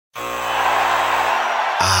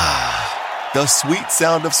The sweet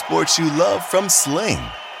sound of sports you love from Sling.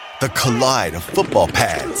 The collide of football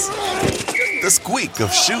pads. The squeak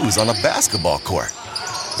of shoes on a basketball court.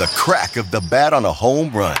 The crack of the bat on a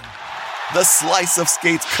home run. The slice of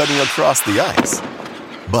skates cutting across the ice.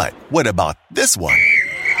 But what about this one?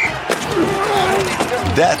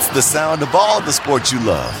 That's the sound of all the sports you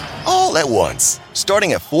love, all at once.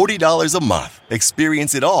 Starting at $40 a month.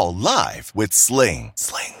 Experience it all live with Sling.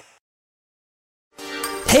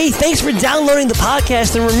 Hey, thanks for downloading the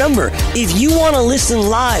podcast. And remember, if you want to listen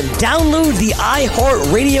live, download the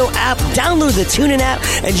iHeartRadio app, download the TuneIn app,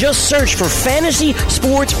 and just search for Fantasy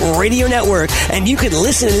Sports Radio Network, and you can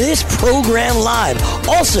listen to this program live.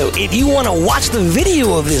 Also, if you want to watch the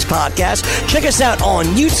video of this podcast, check us out on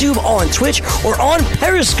YouTube, on Twitch, or on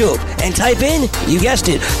Periscope, and type in, you guessed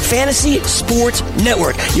it, Fantasy Sports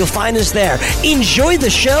Network. You'll find us there. Enjoy the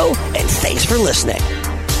show, and thanks for listening.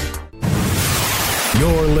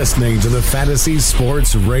 You're listening to the Fantasy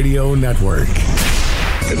Sports Radio Network.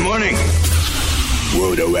 Good morning.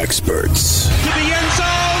 Roto Experts. To the end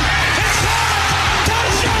zone.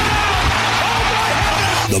 Touchdown! Oh my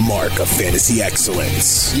heavens! The mark of fantasy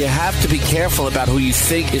excellence. You have to be careful about who you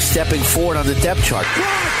think is stepping forward on the depth chart. It's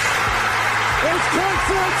caught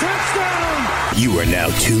for a touchdown! You are now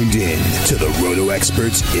tuned in to the Roto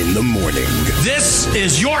Experts in the morning. This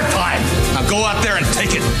is your time. Now go out there and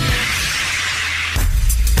take it.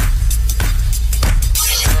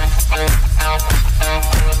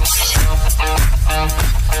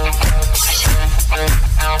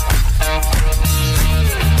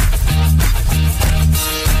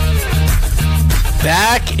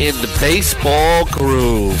 Back in the baseball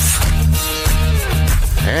groove.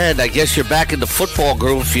 And I guess you're back in the football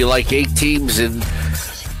groove if you like 8 teams in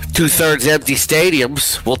 2/3 empty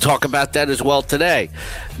stadiums. We'll talk about that as well today.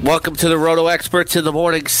 Welcome to the Roto Experts in the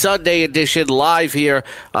Morning, Sunday edition, live here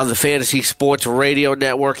on the Fantasy Sports Radio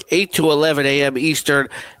Network, 8 to 11 a.m. Eastern,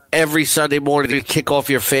 every Sunday morning to kick off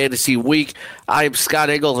your fantasy week. I am Scott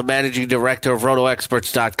Engel, the managing director of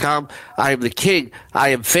RotoExperts.com. I am the king. I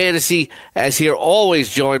am fantasy, as here always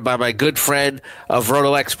joined by my good friend of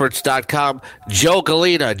RotoExperts.com, Joe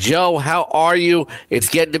Galena. Joe, how are you? It's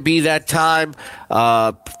getting to be that time.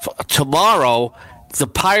 Tomorrow, the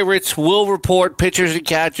Pirates will report pitchers and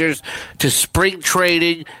catchers to spring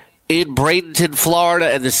training in Bradenton,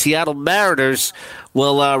 Florida, and the Seattle Mariners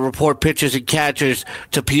will report pitchers and catchers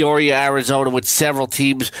to Peoria, Arizona, with several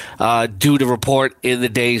teams due to report in the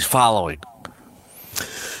days following.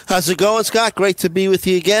 How's it going, Scott? Great to be with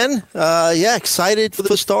you again. Excited for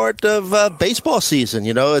the start of baseball season.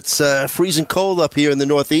 You know, it's freezing cold up here in the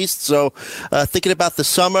Northeast, so thinking about the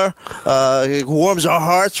summer, it warms our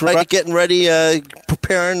hearts, right? Getting ready,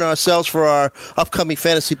 preparing ourselves for our upcoming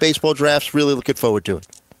fantasy baseball drafts. Really looking forward to it.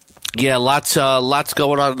 Yeah, lots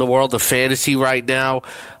going on in the world of fantasy right now.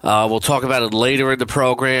 We'll talk about it later in the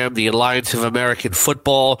program. The Alliance of American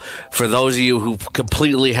Football, for those of you who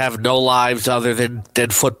completely have no lives other than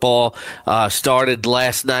football, started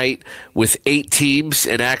last night with 8 teams,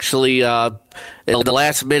 and actually in the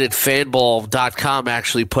last minute, fanball.com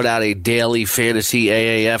actually put out a daily fantasy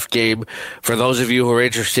AAF game. For those of you who are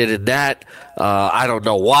interested in that, I don't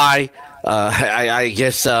know why. I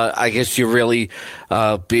guess you really,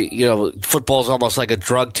 football's almost like a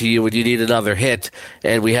drug to you when you need another hit,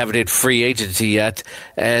 and we haven't hit free agency yet.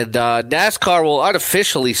 And NASCAR will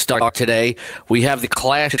unofficially start today. We have the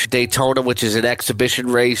Clash at Daytona, which is an exhibition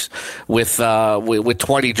race with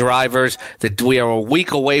 20 drivers. That we are a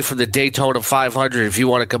week away from the Daytona 500. If you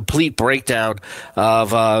want a complete breakdown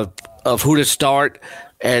of who to start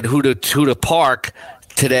and who to park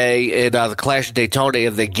today in the Clash of Daytona,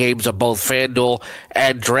 and the games on both FanDuel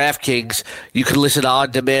and DraftKings, you can listen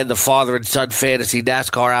on demand, the Father and Son Fantasy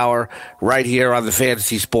NASCAR Hour, right here on the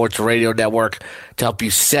Fantasy Sports Radio Network to help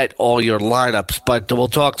you set all your lineups. But we'll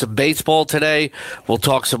talk some baseball today. We'll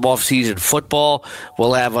talk some off-season football.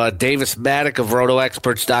 We'll have Davis Maddock of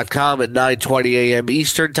RotoExperts.com at 9:20 a.m.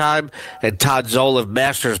 Eastern Time, and Todd Zola of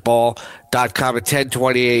MastersBall.com at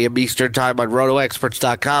 10:20 a.m. Eastern Time on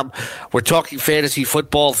RotoExperts.com. We're talking fantasy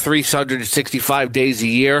football 365 days a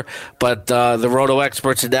year, but the Roto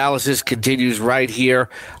Experts analysis continues right here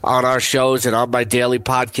on our shows and on my daily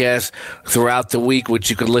podcast throughout the week, which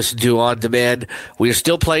you can listen to on demand. We are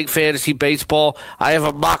still playing fantasy baseball. I have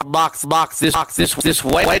a mock this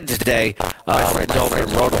Wednesday. Friends over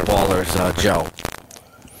at Roto Ballers, Joe.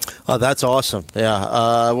 Oh, that's awesome.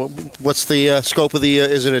 Yeah. What's the scope of the,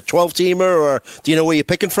 is it a 12-teamer, or do you know where you're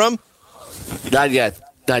picking from? Not yet.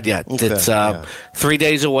 Okay, It's 3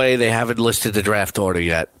 days away. They haven't listed the draft order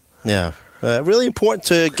yet. Yeah. Really important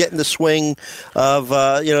to get in the swing of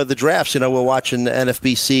the drafts. We're watching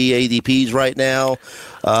NFBC ADPs right now.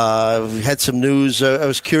 We had some news. I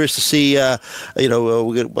was curious to see.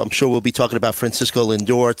 I'm sure we'll be talking about Francisco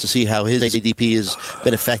Lindor to see how his ADP has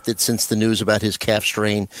been affected since the news about his calf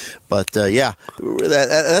strain. But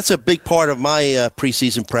that's a big part of my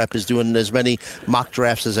preseason prep, is doing as many mock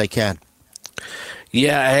drafts as I can.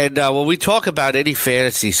 Yeah, and when we talk about any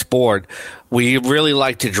fantasy sport, we really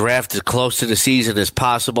like to draft as close to the season as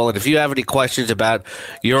possible. And if you have any questions about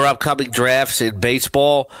your upcoming drafts in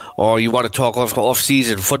baseball, or you want to talk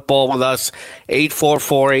off-season football with us,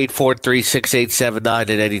 844-843-6879 at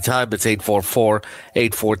any time. It's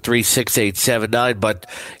 844-843-6879. But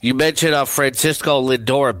you mentioned Francisco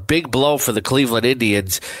Lindor, a big blow for the Cleveland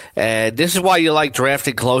Indians. And this is why you like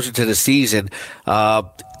drafting closer to the season.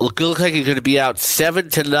 Looks like he's going to be out 7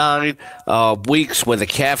 to 9 weeks with a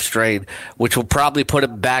calf strain, which will probably put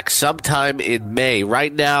him back sometime in May.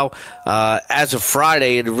 Right now, as of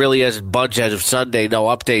Friday, and it really hasn't budged as of Sunday, no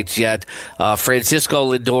updates yet,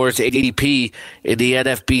 Francisco Lindor's ADP in the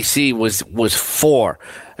NFBC was 4.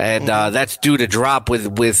 And that's due to drop with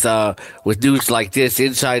news like this.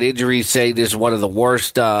 Inside injuries saying this is one of the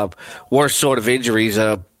worst sort of injuries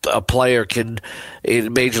a player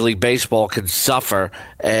in Major League Baseball can suffer,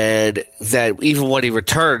 and that even when he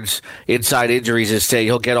returns, inside injuries is saying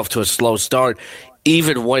he'll get off to a slow start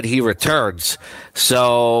even when he returns.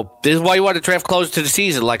 So this is why you want to draft close to the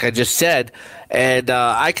season, like I just said. And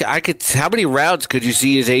I could. How many rounds could you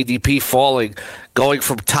see his ADP falling, going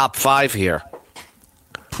from top 5 here?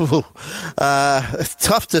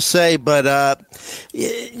 Tough to say, but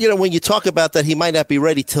when you talk about that, he might not be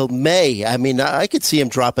ready till May. I mean, I could see him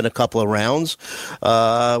dropping a couple of rounds.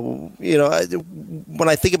 When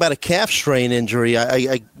I think about a calf strain injury,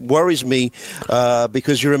 I worries me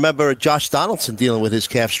because you remember Josh Donaldson dealing with his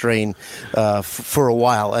calf strain for a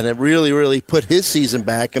while, and it really, really put his season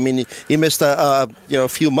back. I mean, he missed a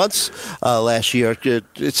few months last year.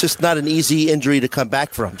 It's just not an easy injury to come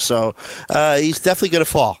back from. So he's definitely going to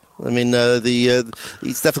fall. I mean,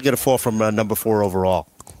 he's definitely going to fall from number 4 overall.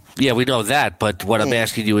 Yeah, we know that, but what I'm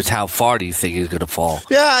asking you is how far do you think he's going to fall?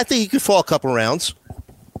 Yeah, I think he could fall a couple rounds.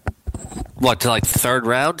 What, to like the 3rd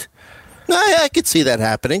round? I could see that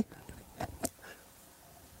happening.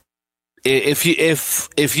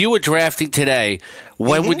 If you were drafting today,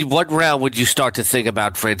 what round would you start to think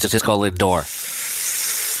about Francisco Lindor?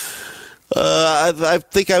 I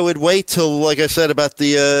think I would wait till, like I said, about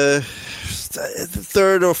the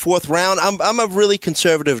 3rd or 4th round. I'm a really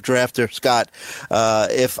conservative drafter, Scott.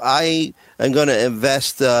 If I am going to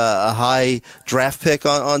invest a high draft pick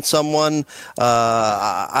on someone,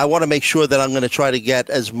 I want to make sure that I'm going to try to get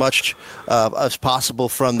as much as possible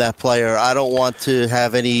from that player. I don't want to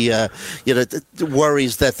have any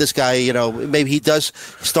worries that this guy, maybe he does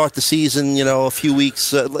start the season, a few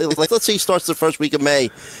weeks. Like let's say he starts the first week of May,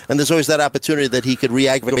 and there's always that opportunity that he could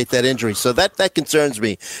re-aggravate that injury. So that concerns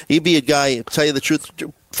me. He'd be a guy, tell you the truth,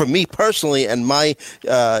 for me personally, and my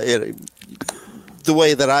the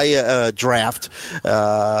way that I draft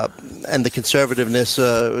and the conservativeness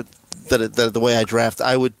the way I draft,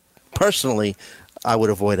 I would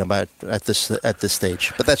avoid him at this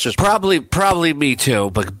stage. But that's just probably me too.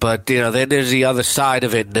 But then there's the other side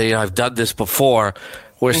of it. I've done this before,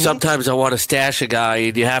 where sometimes I want to stash a guy,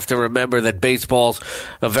 and you have to remember that baseball's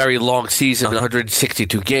a very long season,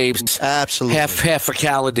 162 games, absolutely half a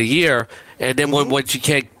calendar year. And then once you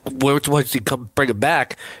come bring him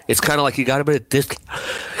back, it's kind of like you got him at a discount.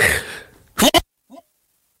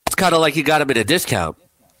 It's kind of like you got him at a discount.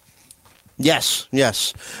 Yes.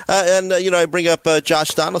 And I bring up Josh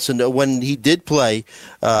Donaldson. When he did play,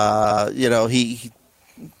 he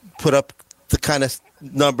put up the kind of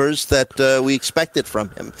numbers that we expected from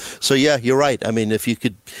him. So, yeah, you're right. I mean, if you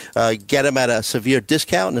could get him at a severe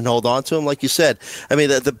discount and hold on to him, like you said. I mean,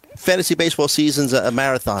 the fantasy baseball season's a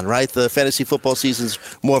marathon, right? The fantasy football season's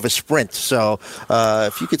more of a sprint. So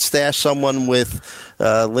if you could stash someone with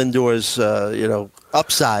Lindor's,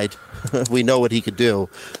 upside, we know what he could do.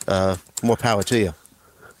 More power to you.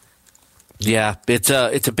 Yeah, it's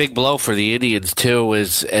a big blow for the Indians too,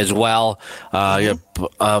 as well. A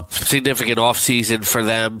significant offseason for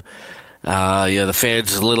them. The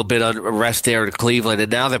fans a little bit unrest there in Cleveland,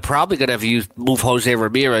 and now they're probably going to have to move Jose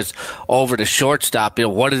Ramirez over to shortstop.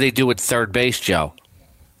 What do they do at third base, Joe?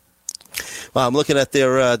 Well, I'm looking at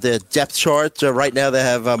their depth chart right now. They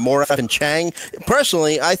have Moraf and Chang.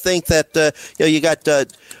 Personally, I think that you got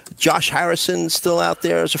Josh Harrison still out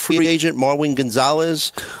there as a free agent. Marwin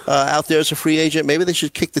Gonzalez out there as a free agent. Maybe they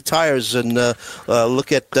should kick the tires and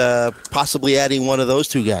look at possibly adding one of those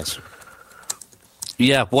two guys.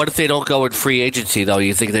 Yeah, what if they don't go in free agency, though?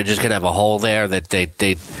 You think they're just going to have a hole there that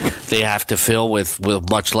they have to fill with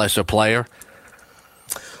much lesser player?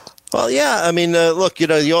 Well, yeah. I mean, look,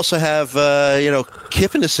 you also have,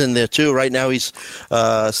 Kipnis in there, too. Right now he's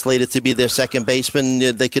slated to be their second baseman.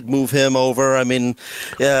 They could move him over. I mean,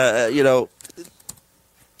 if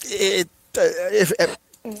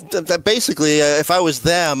I was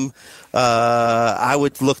them, I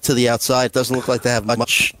would look to the outside. It doesn't look like they have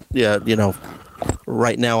much,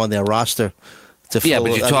 right now on their roster. But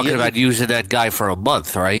you're talking about using that guy for a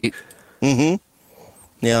month, right? Mm-hmm.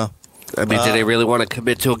 Yeah. I mean, do they really want to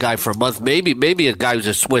commit to a guy for a month? Maybe a guy who's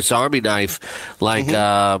a Swiss Army knife, like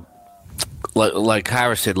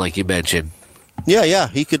Harrison, like you mentioned. Yeah,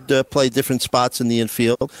 he could play different spots in the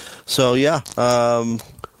infield. So yeah,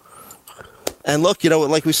 and look,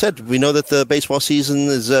 like we said, we know that the baseball season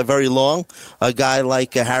is very long. A guy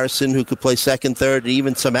like Harrison, who could play second, third, and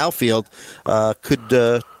even some outfield, could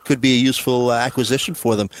be a useful acquisition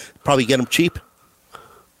for them. Probably get him cheap.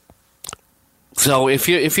 So if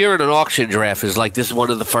you're in an auction draft, is this one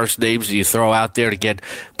of the first names that you throw out there to get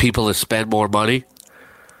people to spend more money?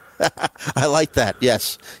 I like that.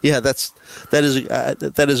 Yes, yeah, that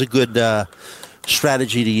is a good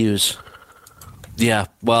strategy to use. Yeah,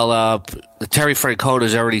 well, Terry Francona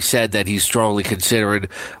has already said that he's strongly considering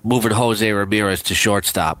moving Jose Ramirez to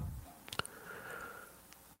shortstop.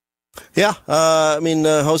 Yeah,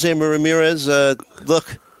 Jose Ramirez.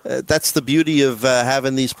 Look. That's the beauty of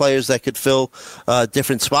having these players that could fill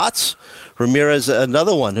different spots. Ramirez,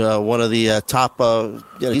 another one of the top.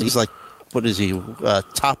 He's like, what is he?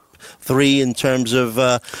 Top 3 in terms of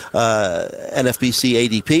NFBC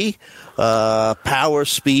ADP, power,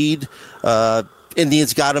 speed.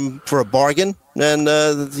 Indians got him for a bargain, and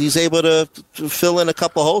he's able to fill in a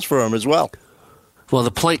couple holes for him as well. Well,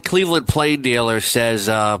 the Cleveland Plain Dealer says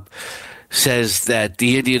that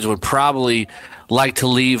the Indians would probably like to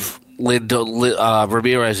leave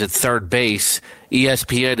Ramirez at third base.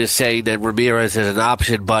 ESPN is saying that Ramirez is an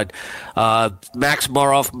option, but Max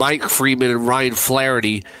Moroff, Mike Freeman, and Ryan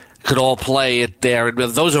Flaherty could all play it there. And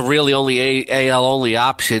those are really only AL-only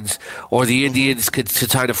options, or the Indians could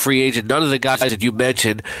sign a free agent. None of the guys that you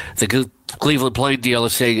mentioned, the Cleveland Plain Dealer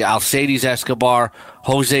is saying Alcides Escobar,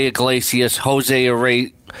 Jose Iglesias, Jose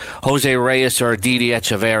Reyes, or Didi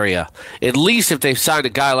Echeverria. At least if they signed a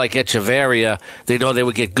guy like Echeverria, they know they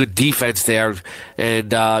would get good defense there.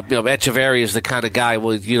 And Echeverria is the kind of guy.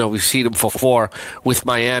 We've seen him before with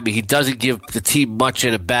Miami. He doesn't give the team much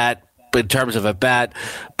in terms of a bat,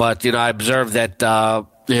 but I observed that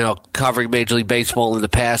covering Major League Baseball in the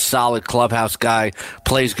past, solid clubhouse guy,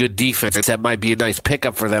 plays good defense. That might be a nice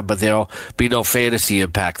pickup for them, but there'll be no fantasy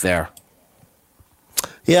impact there.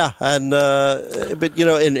 Yeah, and but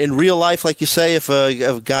in real life, like you say, if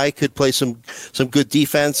a guy could play some good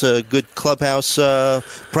defense, a good clubhouse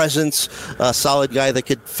presence, a solid guy that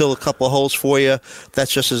could fill a couple of holes for you,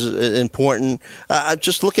 that's just as important. I'm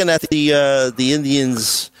just looking at the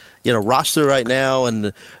Indians roster right now, and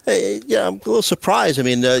I'm a little surprised. I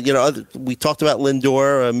mean, we talked about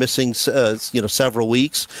Lindor missing several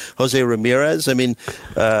weeks. Jose Ramirez. I mean,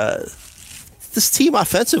 this team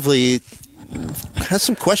offensively has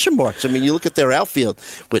some question marks. I mean, you look at their outfield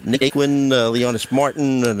with Naquin, Leonis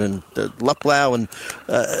Martin, and Luplow, and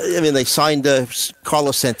they signed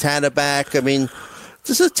Carlos Santana back. I mean,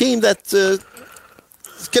 this is a team that.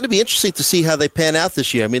 It's going to be interesting to see how they pan out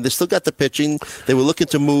this year. I mean, they still got the pitching. They were looking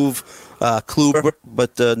to move Kluber,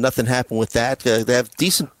 but nothing happened with that. They have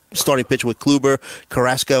decent starting pitch with Kluber,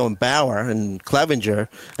 Carrasco, and Bauer, and Clevenger,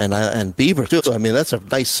 and Bieber, too. So, I mean, that's a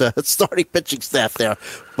nice starting pitching staff there.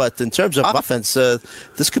 But in terms of offense,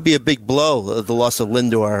 this could be a big blow, the loss of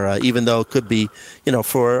Lindor, even though it could be,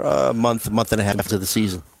 for a month and a half after the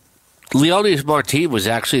season. Leonis Martin was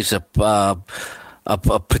actually a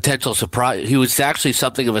potential surprise. He was actually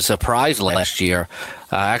something of a surprise last year.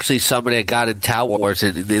 Actually, somebody that got in Tout Wars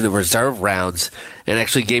in the reserve rounds and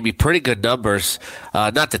actually gave me pretty good numbers.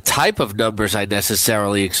 Not the type of numbers I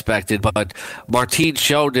necessarily expected, but Martin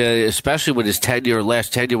showed, especially with his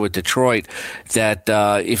last tenure with Detroit, that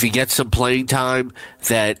if he gets some playing time,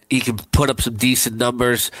 that he can put up some decent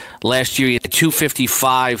numbers. Last year, he had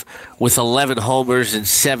 255 with 11 homers and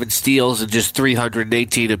 7 steals and just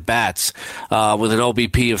 318 at bats, with an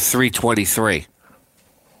OBP of 323.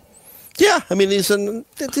 Yeah, I mean he's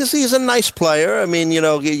a nice player. I mean,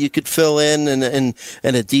 you could fill in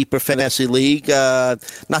a deeper fantasy league.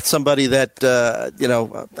 Not somebody that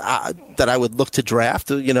that I would look to draft.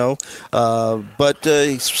 But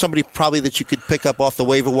somebody probably that you could pick up off the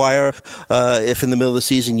waiver wire if in the middle of the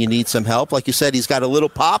season you need some help. Like you said, he's got a little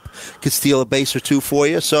pop, could steal a base or two for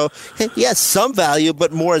you. So he has some value,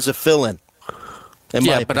 but more as a fill-in.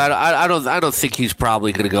 Yeah, but I don't think he's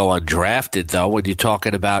probably going to go undrafted, though. When you're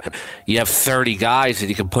talking about you have 30 guys that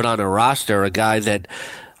you can put on a roster, a guy that,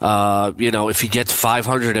 if he gets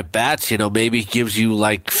 500 at bats, maybe gives you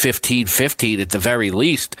like 15 at the very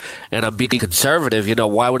least. And I'm being conservative.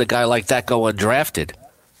 Why would a guy like that go undrafted?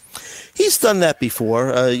 He's done that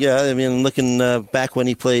before. I mean, looking back when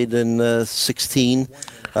he played in 16.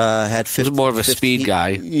 Had 50, he was more of a speed guy.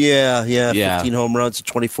 Yeah. 15 home runs,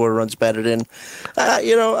 24 runs batted in.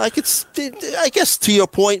 I guess to your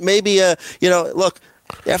point, maybe, look,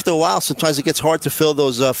 after a while, sometimes it gets hard to fill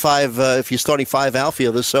those five, if you're starting five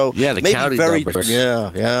outfielders. So yeah, the counting numbers.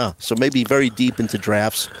 Yeah. So maybe very deep into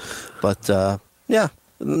drafts. But, but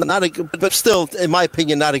still, in my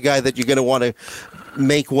opinion, not a guy that you're going to want to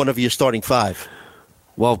make one of your starting five.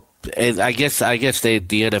 Well, and I guess the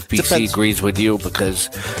NFBC Depends. agrees with you because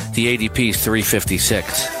the ADP is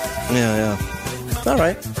 356. Yeah. All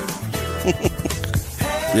right.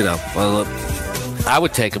 I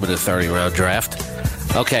would take him in a 30-round draft.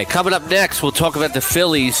 Okay, coming up next, we'll talk about the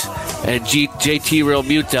Phillies and JT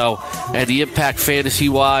Realmuto and the impact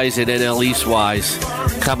fantasy-wise and NL East-wise.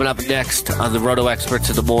 Coming up next on the Roto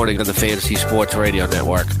Experts in the Morning on the Fantasy Sports Radio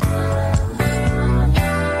Network.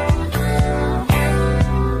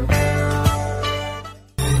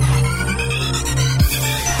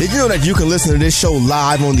 Did you know that you can listen to this show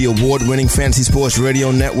live on the award-winning Fantasy Sports Radio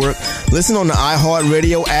Network? Listen on the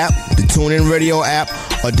iHeartRadio app, the TuneIn Radio app,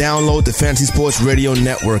 or download the Fantasy Sports Radio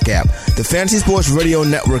Network app. The Fantasy Sports Radio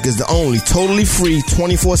Network is the only totally free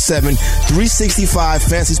 24/7, 365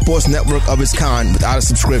 Fantasy Sports Network of its kind without a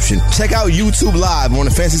subscription. Check out YouTube Live on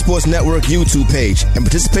the Fantasy Sports Network YouTube page and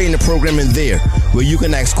participate in the programming there, where you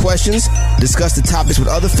can ask questions, discuss the topics with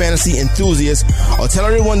other fantasy enthusiasts, or tell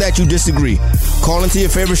everyone that you disagree. Call into your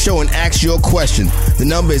favorite show and ask your question. The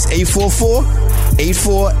number is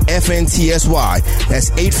 844-84-FNTSY.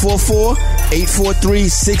 That's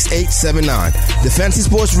 844-843-6879. The Fantasy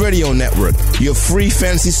Sports Radio Network, your free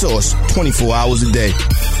fantasy source 24 hours a day.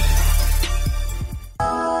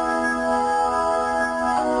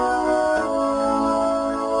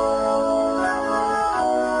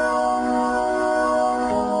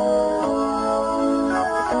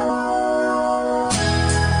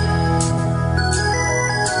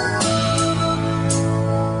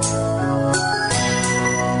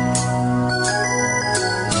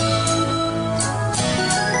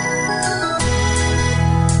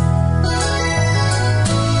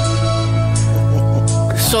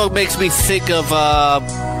 Song makes me think of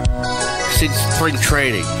since spring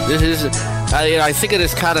training. This is, I think of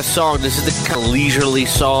this kind of song. This is the kind of leisurely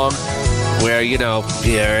song where you're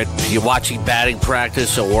watching batting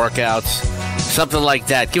practice or workouts, something like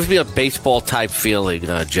that. Gives me a baseball type feeling,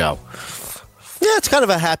 Joe. Yeah, it's kind of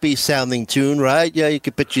a happy sounding tune, right? Yeah, you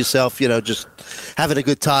could picture yourself, just having a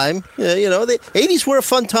good time. The 80s were a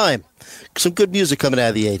fun time. Some good music coming out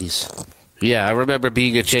of the 80s. Yeah, I remember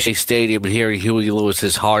being at Shea Stadium and hearing Huey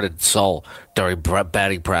Lewis's Heart and Soul during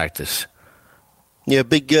batting practice. Yeah,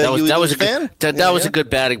 big Huey Lewis fan? That was a good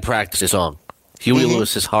batting practice song. Huey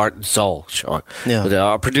Lewis's Heart and Soul, Sean. Yeah.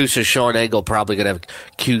 Our producer, Sean Engel, probably going to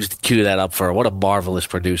cue that up for her. What a marvelous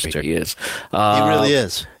producer he is. He really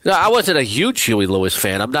is. No, I wasn't a huge Huey Lewis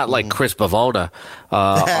fan. I'm not like Chris Pavona,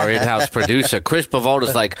 our in-house producer. Chris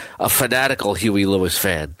Pavona's like a fanatical Huey Lewis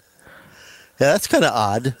fan. Yeah, that's kind of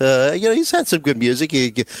odd. He's had some good music.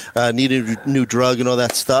 He needed a new drug and all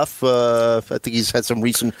that stuff. I think he's had some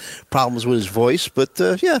recent problems with his voice. But,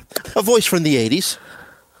 a voice from the 80s.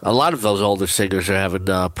 A lot of those older singers are having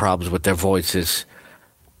problems with their voices.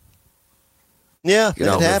 Yeah,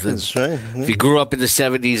 it happens, right? If you grew up in the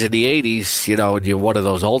 70s and the 80s, and you're one of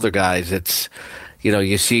those older guys, it's,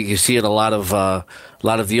 you see it a lot of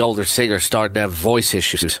the older singers starting to have voice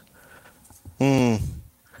issues.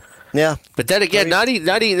 Yeah, but then again, not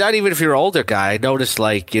even if you're an older guy. I noticed,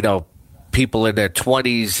 people in their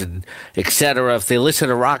 20s and et cetera, if they listen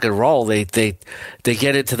to rock and roll, they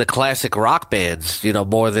get into the classic rock bands, a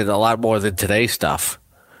lot more than today's stuff.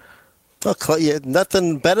 Well,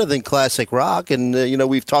 nothing better than classic rock, and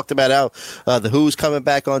we've talked about how the Who's coming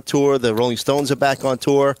back on tour, the Rolling Stones are back on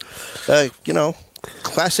tour.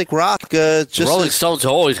 Classic rock. Rolling Stones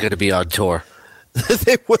are always going to be on tour.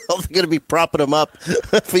 They will. They're going to be propping them up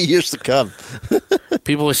for years to come.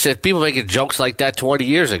 People making jokes like that 20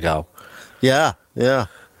 years ago. Yeah.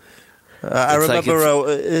 I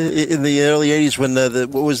remember in the early 80s when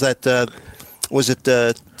what was that? Was it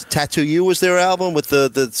Tattoo You was their album with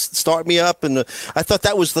the Start Me Up? And I thought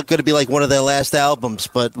that was going to be like one of their last albums.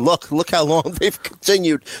 But look how long they've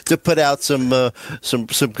continued to put out some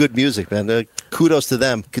good music, man. Kudos to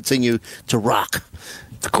them. Continue to rock.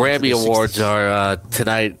 The Grammy Awards are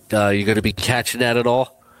tonight. You going to be catching that at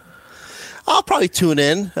all? I'll probably tune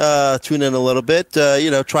in a little bit.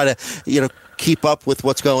 Try to keep up with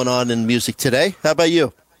what's going on in music today. How about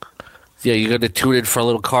you? Yeah, you're going to tune in for a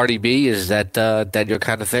little Cardi B? Is that your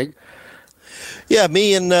kind of thing? Yeah,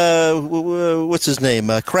 me and what's his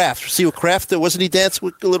name? Kraft. See what Kraft, wasn't he dancing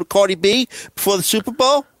with a little Cardi B before the Super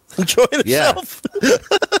Bowl? Enjoying himself? Yeah.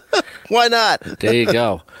 Why not? There you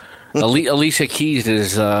go. Alicia Keys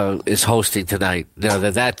is hosting tonight.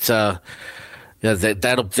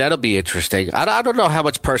 That'll be interesting. I don't know how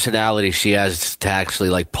much personality she has to actually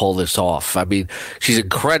like pull this off. I mean, she's an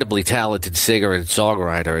incredibly talented singer and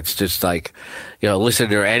songwriter. It's just like, listen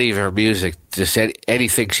to any of her music, just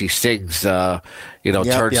anything she sings,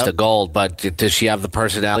 turns to gold. But does she have the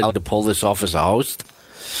personality to pull this off as a host?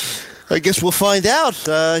 I guess we'll find out.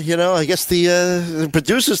 I guess the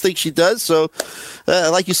producers think she does. So,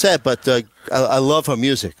 like you said, but I love her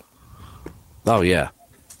music. Oh, yeah.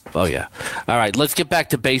 All right, let's get back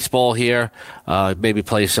to baseball here. Maybe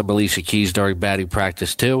play some Alicia Keys during batting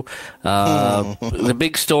practice too. The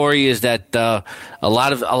big story is that a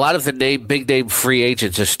lot of the big name free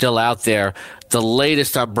agents are still out there. The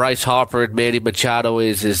latest on Bryce Harper and Manny Machado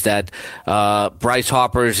is that Bryce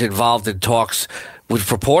Harper is involved in talks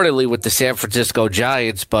purportedly with the San Francisco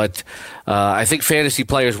Giants, but I think fantasy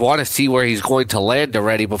players want to see where he's going to land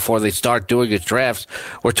already before they start doing his drafts.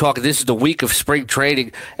 We're talking, this is the week of spring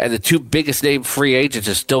training, and the two biggest name free agents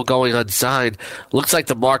are still going unsigned. Looks like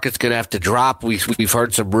the market's going to have to drop. We've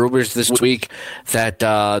heard some rumors this week that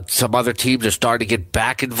some other teams are starting to get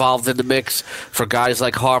back involved in the mix for guys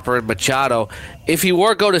like Harper and Machado. If he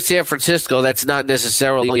were to go to San Francisco, that's not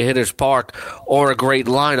necessarily a hitter's park or a great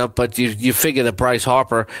lineup, but you figure that Bryce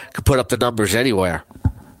Harper could put up the numbers anywhere.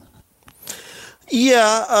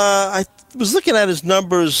 Yeah, I was looking at his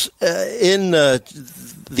numbers in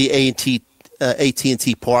the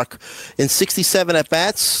AT&T Park. In 67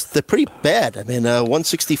 at-bats, they're pretty bad. I mean,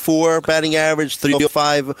 164 batting average,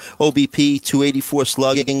 305 OBP, 284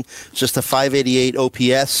 slugging, just a 588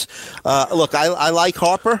 OPS. Look, I like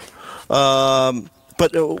Harper.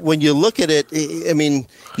 But when you look at it, I mean,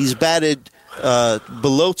 he's batted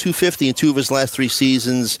below 250 in two of his last three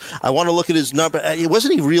seasons. I want to look at his number.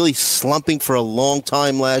 Wasn't he really slumping for a long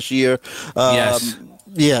time last year? Yes.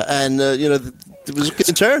 Yeah, and, it was a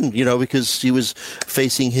concern, because he was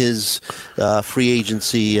facing his free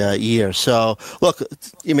agency year. So, look,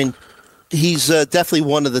 I mean, he's definitely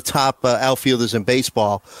one of the top outfielders in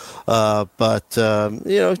baseball. But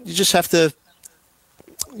you just have to,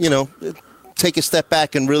 take a step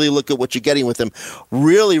back and really look at what you're getting with him.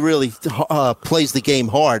 Really, really plays the game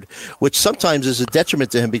hard, which sometimes is a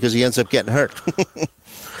detriment to him because he ends up getting hurt.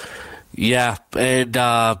 Yeah, and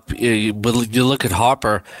you look at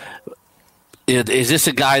Harper. Is this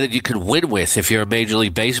a guy that you could win with if you're a Major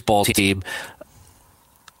League Baseball team?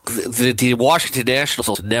 The Washington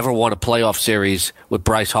Nationals never won a playoff series with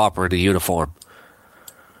Bryce Harper in a uniform.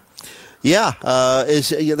 Yeah,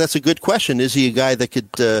 that's a good question. Is he a guy that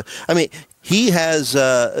could? He has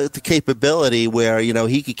the capability where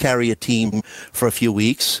he could carry a team for a few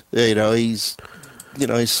weeks. He's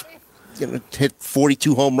hit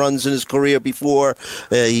 42 home runs in his career before.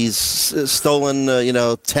 He's stolen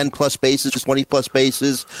 10 plus bases, 20 plus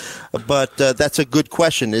bases. But that's a good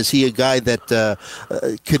question. Is he a guy that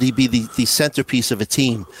could he be the centerpiece of a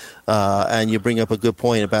team? And you bring up a good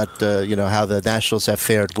point about how the Nationals have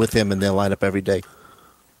fared with him in their lineup every day.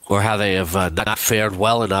 Or how they have not fared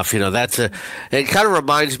well enough. It kind of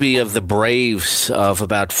reminds me of the Braves of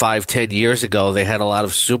about 5-10 years ago. They had a lot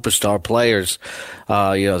of superstar players.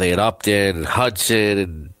 They had Upton and Hudson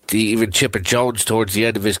and even Chipper Jones towards the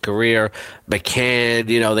end of his career. McCann,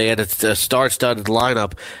 they had a star-studded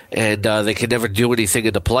lineup, and they could never do anything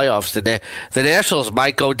in the playoffs. The Nationals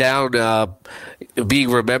might go down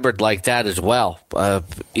being remembered like that as well.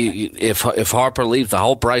 If Harper leaves, the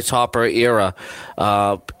whole Bryce Harper era,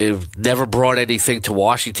 it never brought anything to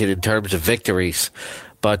Washington in terms of victories.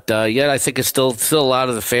 But yet I think it's still a lot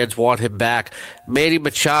of the fans want him back. Manny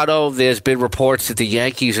Machado, there's been reports that the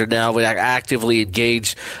Yankees are now actively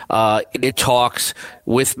engaged in talks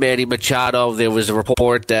with Manny Machado. There was a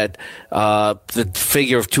report that the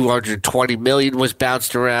figure of $220 million was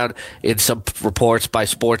bounced around in some reports by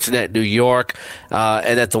Sportsnet New York,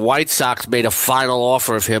 and that the White Sox made a final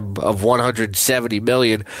offer of him of $170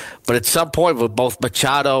 million. But at some point, with both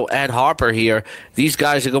Machado and Harper here, these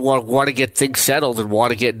guys are going to want to get things settled and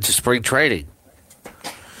want to get into spring training.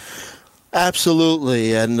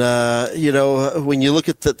 Absolutely. And, when you look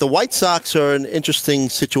at the White Sox are an interesting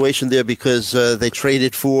situation there because they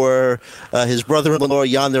traded for his brother-in-law,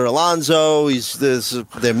 Yonder Alonso.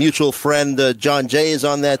 Their mutual friend, John Jay, is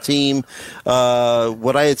on that team.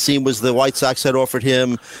 What I had seen was the White Sox had offered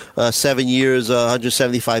him 7 years,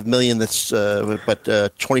 $175 million. That's but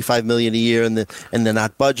 $25 million a year, and they're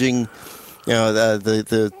not budging.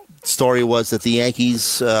 The story was that the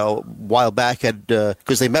Yankees a while back had,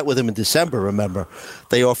 because they met with him in December, remember,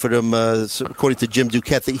 they offered him, according to Jim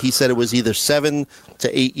Duquette, he said it was either 7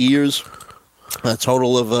 to 8 years, a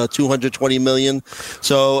total of $220 million.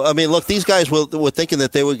 So, I mean, look, these guys were thinking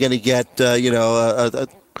that they were going to get,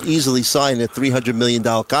 easily sign a $300 million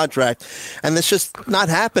contract, and that's just not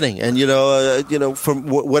happening. And, from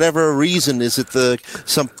whatever reason, is it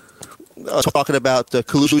talking about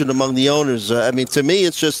collusion among the owners. I mean, to me,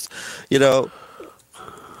 it's just,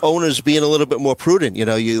 owners being a little bit more prudent.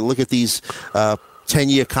 You look at these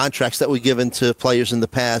 10-year contracts that were given to players in the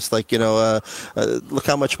past. Like, look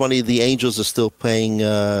how much money the Angels are still paying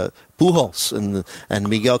Pujols, and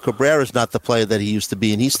Miguel Cabrera is not the player that he used to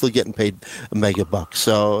be, and he's still getting paid a mega buck.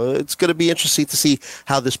 So it's going to be interesting to see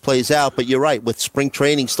how this plays out. But you're right, with spring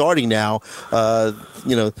training starting now,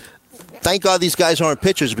 thank God these guys aren't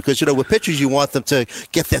pitchers, because with pitchers you want them to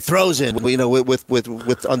get their throws in,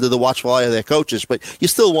 with under the watchful eye of their coaches. But you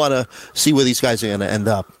still want to see where these guys are going to end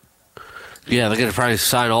up. Yeah, they're going to probably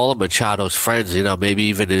sign all of Machado's friends. Maybe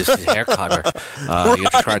even his hair cutter. You're going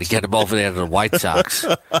to try to get him over there to the White Sox.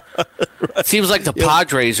 Right. It seems like the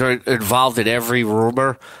Padres are involved in every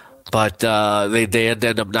rumor. But they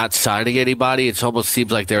ended up not signing anybody. It almost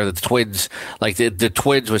seems like they're the Twins. Like the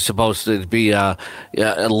Twins were supposed to be a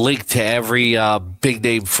link to every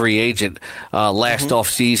big-name free agent last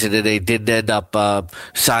offseason, and they didn't end up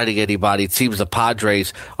signing anybody. It seems the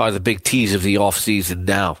Padres are the big tease of the offseason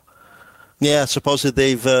now. Yeah,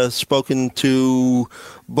 supposedly they've spoken to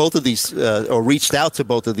both of these, or reached out to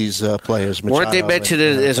both of these players. Machado, weren't they mentioned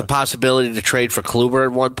as a possibility to trade for Kluber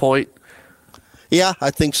at one point? Yeah,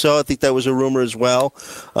 I think so. I think that was a rumor as well.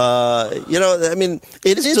 I mean,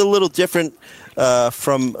 it is a little different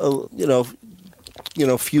from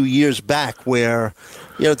a few years back where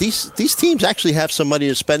these teams actually have some money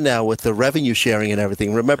to spend now with the revenue sharing and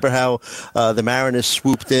everything. Remember how the Mariners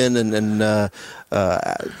swooped in and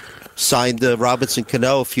signed Robinson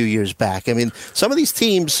Cano a few years back. I mean, some of these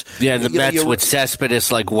teams. Yeah, the Mets with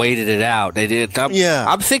Cespedes waited it out. They did.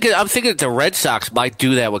 I'm thinking that the Red Sox might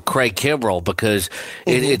do that with Craig Kimbrell, because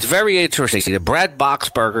it's very interesting. Brad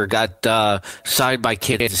Boxberger got signed by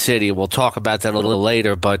Kansas City. We'll talk about that a little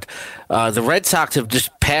later. But the Red Sox have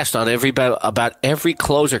just passed on about every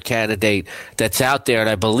closer candidate that's out there. And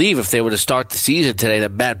I believe if they were to start the season today,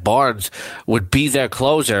 that Matt Barnes would be their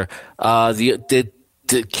closer.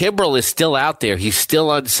 Kimbrell is still out there. He's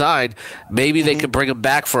still unsigned. Maybe they can bring him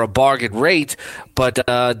back for a bargain rate, but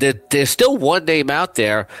there's still one name out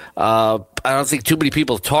there. I don't think too many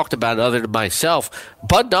people have talked about it other than myself.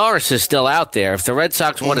 Bud Norris is still out there. If the Red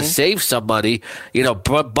Sox want to save some money,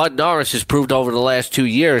 Bud Norris has proved over the last 2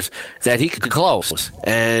 years that he can close.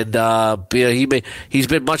 And he's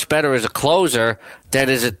been much better as a closer than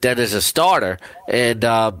as a starter. And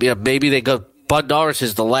maybe they go. Bud Norris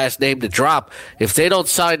is the last name to drop. If they don't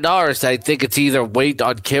sign Norris, I think it's either wait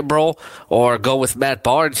on Kimbrell or go with Matt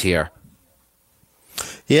Barnes here.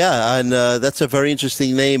 Yeah, and that's a very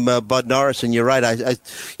interesting name, Bud Norris. And you're right. I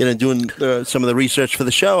doing some of the research for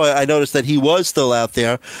the show, I noticed that he was still out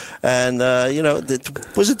there, and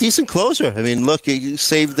it was a decent closer. I mean, look, he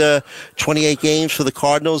saved 28 games for the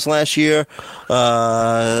Cardinals last year,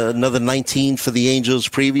 another 19 for the Angels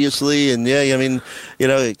previously, and a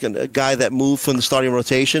guy that moved from the starting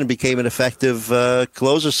rotation and became an effective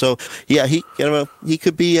closer. So yeah, he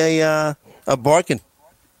could be a bargain.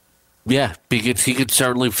 Yeah, because he could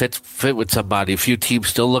certainly fit with somebody. A few teams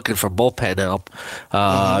still looking for bullpen help.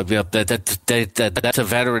 That's a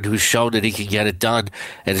veteran who's shown that he can get it done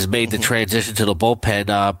and has made the transition to the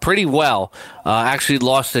bullpen pretty well. Actually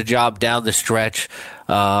lost the job down the stretch.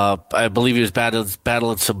 I believe he was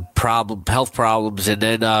battling some health problems, and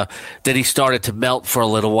then he started to melt for a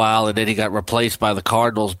little while, and then he got replaced by the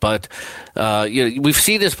Cardinals. But we've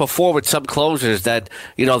seen this before with some closers that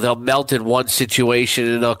they'll melt in one situation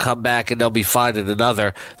and they'll come back and they'll be fine in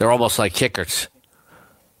another. They're almost like kickers.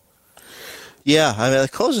 Yeah, I mean, the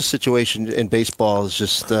closer situation in baseball is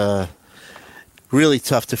just really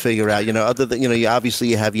tough to figure out. Other than you obviously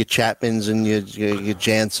you have your Chapmans and your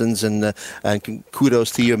Jansons, and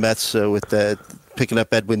kudos to your Mets with picking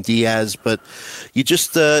up Edwin Diaz. But you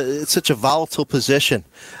just it's such a volatile position,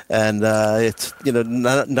 and it's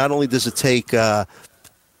not only does it take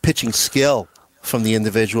pitching skill from the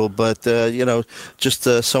individual, but just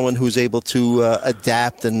someone who's able to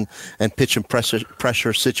adapt and pitch in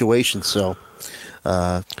pressure situations. So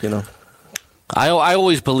I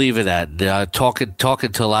always believe in that.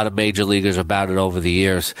 Talking to a lot of major leaguers about it over the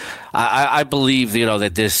years, I believe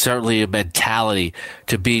that there's certainly a mentality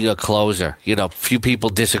to being a closer. Few people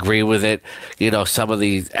disagree with it. Some of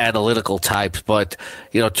the analytical types, but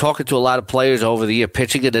talking to a lot of players over the year,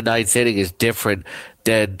 pitching in the ninth inning is different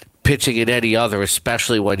than pitching in any other,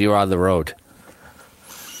 especially when you're on the road.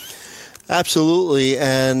 Absolutely,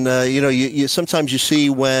 and you sometimes you see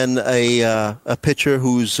when a pitcher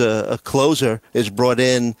who's a closer is brought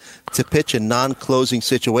in to pitch in non-closing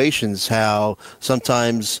situations, how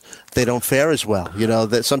sometimes they don't fare as well.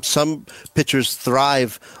 That some pitchers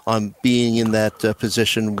thrive on being in that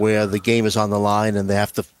position where the game is on the line and they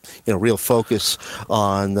have to real focus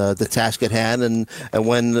on the task at hand, and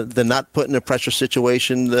when they're not put in a pressure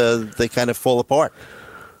situation, they kind of fall apart.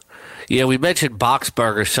 Yeah, we mentioned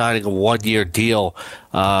Boxberger signing a one-year deal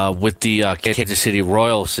with the Kansas City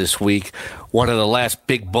Royals this week. One of the last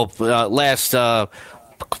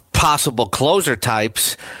possible closer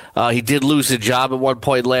types. He did lose the job at one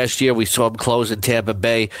point last year. We saw him close in Tampa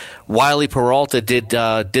Bay. Wiley Peralta did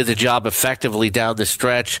the job effectively down the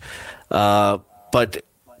stretch, but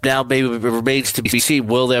now maybe it remains to be seen.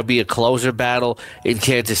 Will there be a closer battle in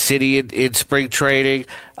Kansas City in spring training?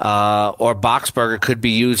 Or Boxberger could be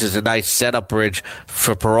used as a nice setup bridge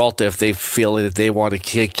for Peralta if they feel that they want to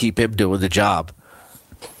keep him doing the job.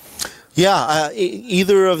 Yeah,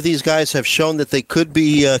 either of these guys have shown that they could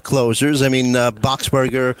be closers. I mean,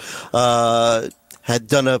 Boxberger had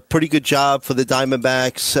done a pretty good job for the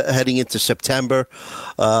Diamondbacks heading into September.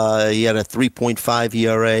 He had a 3.5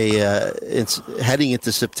 ERA heading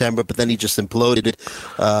into September, but then he just imploded it.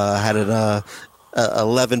 Had an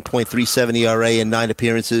 11.37 ERA in 9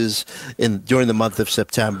 appearances during the month of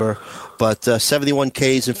September, but 71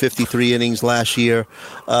 Ks in 53 innings last year.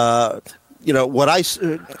 What I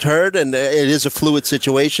heard, and it is a fluid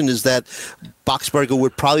situation, is that Boxberger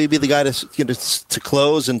would probably be the guy to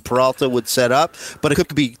close, and Peralta would set up. But it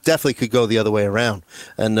definitely could go the other way around.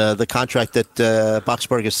 And the contract that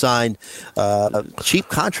Boxberger signed, cheap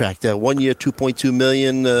contract, 1 year, $2.2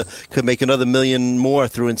 million, could make another $1 million more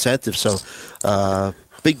through incentives. So,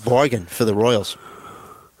 big bargain for the Royals.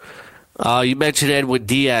 You mentioned Edwin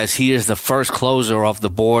Diaz. He is the first closer off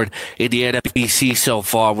the board in the NFBC so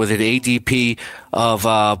far with an ADP of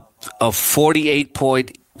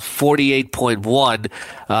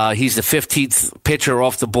 48.1. He's the 15th pitcher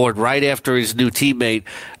off the board right after his new teammate,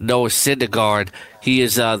 Noah Syndergaard. He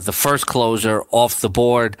is the first closer off the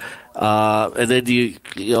board. And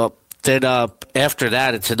then after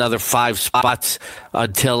that, it's another 5 spots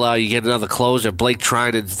until you get another closer. Blake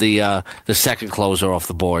Trinan's the second closer off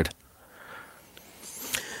the board.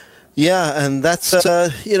 Yeah, and that's,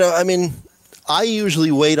 I usually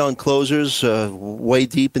wait on closers way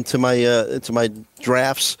deep into my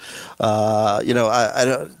drafts.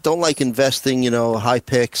 I don't like investing, high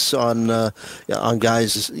picks on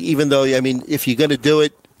guys, even though, if you're going to do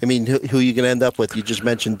it, who are you going to end up with? You just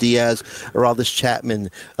mentioned Diaz, Aroldis Chapman,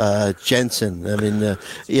 Jensen.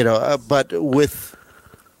 But with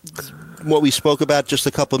what we spoke about just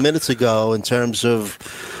a couple of minutes ago in terms of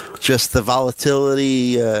just the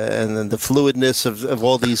volatility and the fluidness of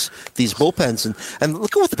all these bullpens, and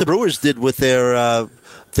look at what the Brewers did with their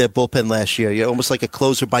bullpen last year. You're almost like a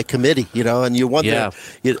closer by committee, and you wonder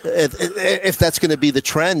if that's going to be the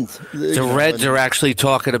trend. The Reds are actually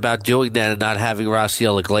talking about doing that and not having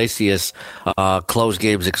Raciel Iglesias close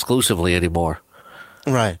games exclusively anymore.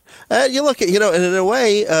 Right. You look at, and in a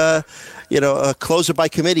way, a closer by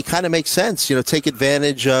committee kind of makes sense. Take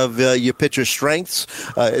advantage of your pitcher's strengths,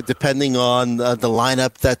 depending on the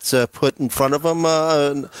lineup that's put in front of them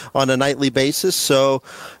on a nightly basis. So,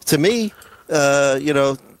 to me,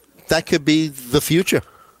 that could be the future.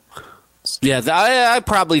 Yeah, I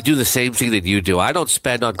probably do the same thing that you do. I don't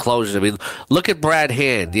spend on closers. I mean, look at Brad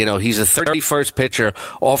Hand. He's a 31st pitcher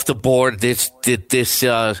off the board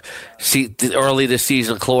early this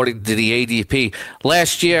season, according to the ADP.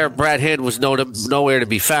 Last year, Brad Hand was nowhere to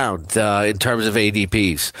be found in terms of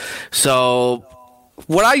ADPs. So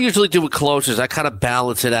what I usually do with closers, I kind of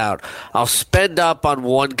balance it out. I'll spend up on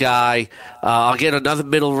one guy. I'll get another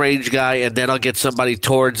middle-range guy, and then I'll get somebody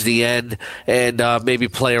towards the end and maybe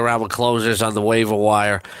play around with closers on the waiver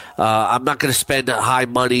wire. I'm not going to spend high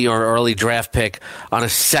money or early draft pick on a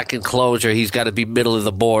second closer. He's got to be middle of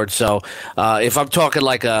the board. So if I'm talking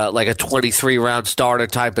like a 23-round starter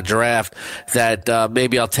type of draft, that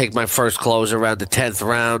maybe I'll take my first closer around the 10th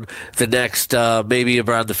round, the next maybe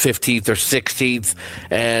around the 15th or 16th,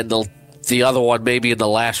 and the other one maybe in the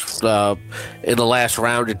last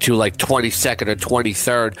round or two, like 22nd or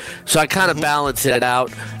 23rd. So I kind of balance it out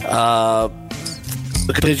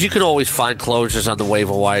because you can always find closers on the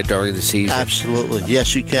waiver wire during the season. Absolutely,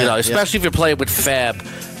 yes, you can. Especially if you're playing with Fab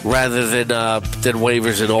rather than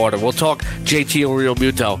waivers in order. We'll talk JT and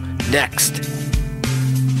Realmuto next.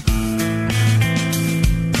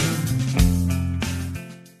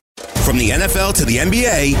 From the NFL to the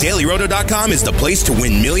NBA, DailyRoto.com is the place to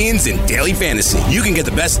win millions in daily fantasy. You can get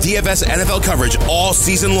the best DFS NFL coverage all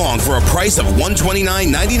season long for a price of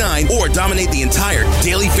 $129.99 or dominate the entire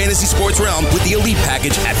daily fantasy sports realm with the Elite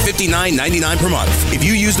Package at $59.99 per month. If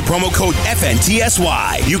you use the promo code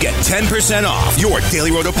FNTSY, you get 10% off your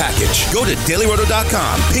Daily Roto package. Go to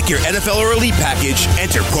DailyRoto.com, pick your NFL or Elite Package,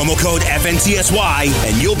 enter promo code FNTSY,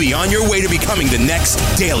 and you'll be on your way to becoming the next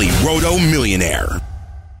Daily Roto millionaire.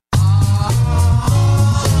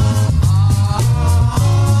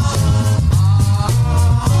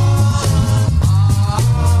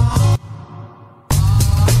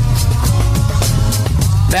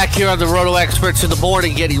 Back here on the Roto Experts in the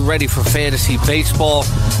morning, getting ready for fantasy baseball,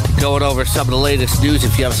 going over some of the latest news.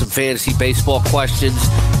 If you have some fantasy baseball questions,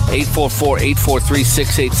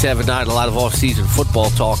 844-843-6879. A lot of off-season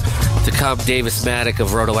football talk to come. Davis Maddock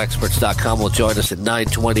of RotoExperts.com will join us at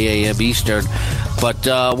 9:20 a.m. Eastern. But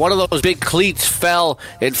one of those big cleats fell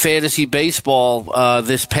in fantasy baseball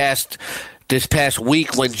this past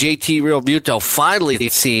week when JT Realmuto finally,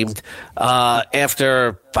 it seemed,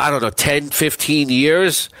 after, 10, 15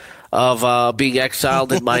 years of being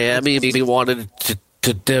exiled in Miami and being wanted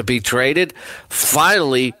to be traded,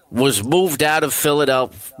 finally was moved out of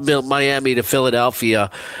Miami to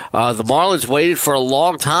Philadelphia. The Marlins waited for a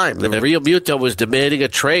long time. Realmuto was demanding a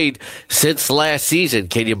trade since last season.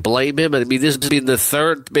 Can you blame him? I mean, this has been the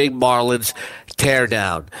third big Marlins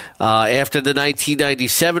teardown. After the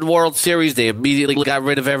 1997 World Series, they immediately got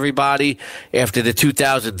rid of everybody. After the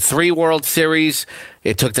 2003 World Series,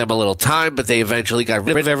 it took them a little time, but they eventually got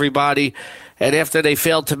rid of everybody. And after they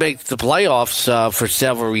failed to make the playoffs for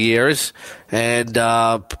several years, and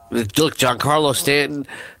look, Giancarlo Stanton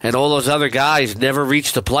and all those other guys never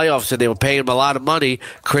reached the playoffs, and they were paying him a lot of money.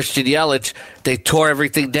 Christian Yelich, they tore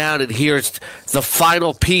everything down, and here's the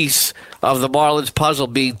final piece of the Marlins puzzle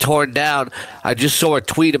being torn down. I just saw a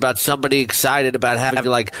tweet about somebody excited about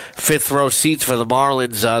having like fifth row seats for the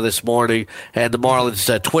Marlins this morning, and the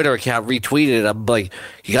Marlins Twitter account retweeted it. I'm like,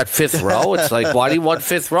 you got fifth row? It's like, why do you want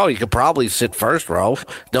fifth row? You could probably sit first row.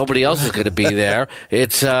 Nobody else is going to be there.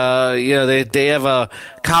 It's they have a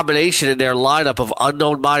combination in their lineup of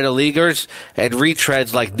unknown minor leaguers and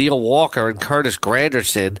retreads like Neil Walker and Curtis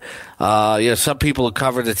Granderson. Some people who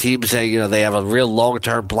cover the team say, they have a real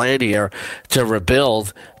long-term plan here to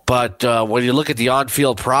rebuild. But when you look at the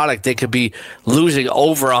on-field product, they could be losing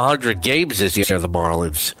over 100 games this year, the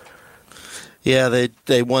Marlins. Yeah,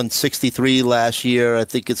 they won 63 last year. I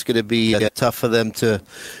think it's going to be tough for them to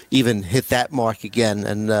even hit that mark again.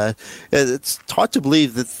 And it's hard to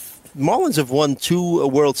believe that Marlins have won 2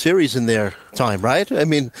 World Series in their time, right? I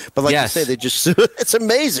mean, but like yes. you say, they just, it's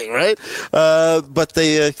amazing, right? But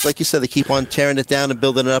they, like you said, they keep on tearing it down and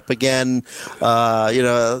building it up again.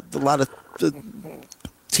 A lot of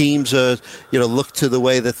teams, look to the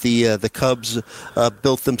way that the Cubs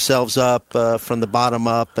built themselves up from the bottom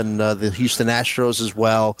up, and the Houston Astros as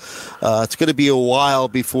well. It's going to be a while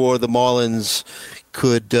before the Marlins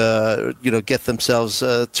could get themselves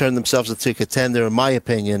turn themselves into a contender, in my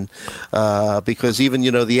opinion, because even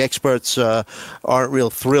the experts aren't real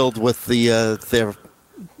thrilled with their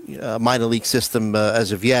minor league system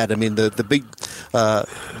as of yet. I mean, the big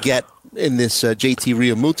get in this JT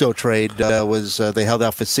Realmuto trade was they held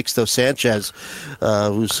out for Sixto Sanchez,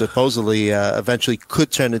 who supposedly eventually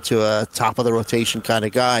could turn into a top-of-the-rotation kind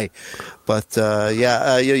of guy. But,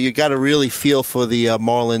 you got to really feel for the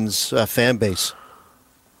Marlins fan base.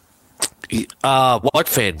 What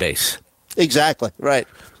fan base? Exactly, right.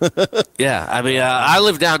 Yeah, I mean, I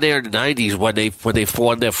lived down there in the 90s when they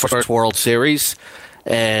won their first World Series,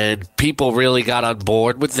 and people really got on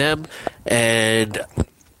board with them. And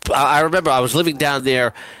I remember I was living down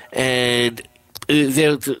there, and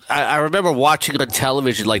I remember watching on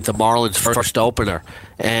television like the Marlins' first opener.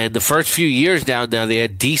 And the first few years down there, they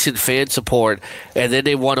had decent fan support, and then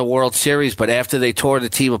they won a World Series. But after they tore the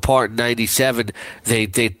team apart in '97,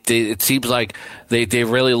 it seems like they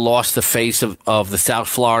really lost the face of the South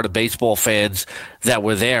Florida baseball fans that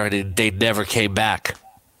were there, and they never came back.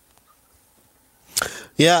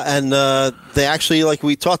 Yeah, and they actually, like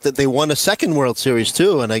we talked, that they won a second World Series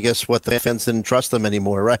too, and I guess the fans didn't trust them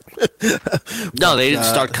anymore, right? No, they didn't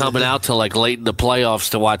start coming out till like late in the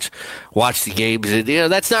playoffs to watch the games, and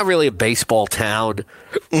that's not really a baseball town.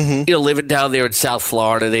 Mm-hmm. Living down there in South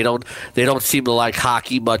Florida, they don't seem to like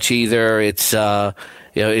hockey much either. It's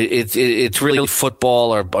it's really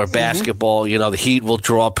football or basketball. Mm-hmm. The Heat will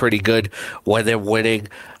draw pretty good when they're winning.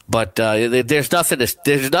 But there's nothing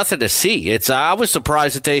to see. I was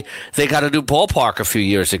surprised that they got a new ballpark a few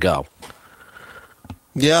years ago.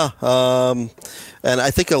 Yeah, and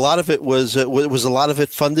I think a lot of it was a lot of it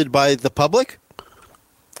funded by the public,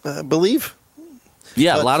 I believe.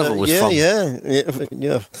 Yeah, a lot of it was funded.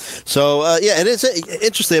 Yeah. So it is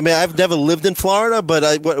interesting. I mean, I've never lived in Florida, but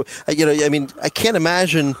I can't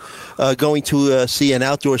imagine going to see an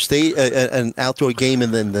outdoor game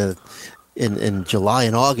in July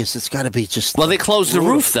and August. It's got to be just... Well, they closed the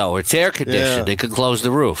roof, though. It's air conditioned. Yeah. They could close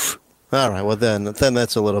the roof. All right. Well, then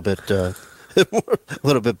that's a little bit a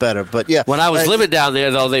little bit better. But yeah, when I was living down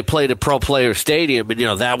there, though, they played at Pro Player Stadium,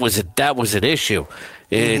 and that was an issue.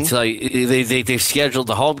 It's like they scheduled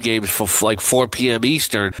the home games for like 4 p.m.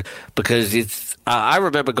 Eastern because it's. I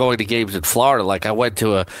remember going to games in Florida. Like I went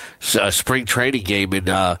to a spring training game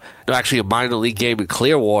actually a minor league game in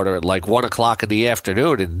Clearwater at like 1 o'clock in the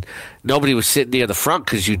afternoon, and nobody was sitting near the front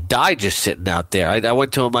because you die just sitting out there. I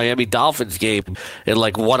went to a Miami Dolphins game at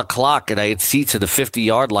like 1 o'clock, and I had seats in the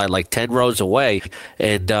 50-yard line like 10 rows away,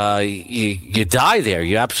 and you die there.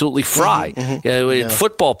 You absolutely fry. Mm-hmm. In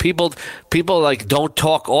football, people like don't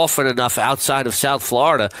talk often enough outside of South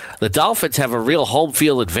Florida. The Dolphins have a real home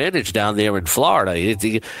field advantage down there in Florida.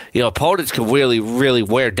 Opponents can really, really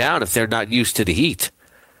wear down if they're not used to the heat.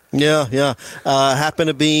 Yeah. Happened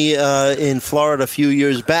to be in Florida a few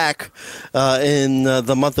years back in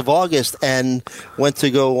the month of August, and went to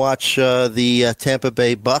go watch the Tampa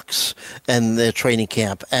Bay Bucks and their training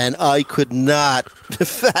camp. And I could not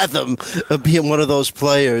fathom being one of those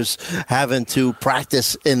players having to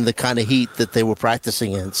practice in the kind of heat that they were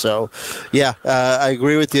practicing in. So, yeah, I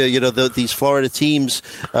agree with you. These Florida teams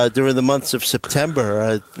during the months of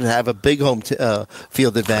September have a big home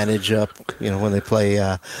field advantage, when they play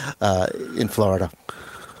in Florida.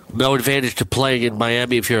 No advantage to playing in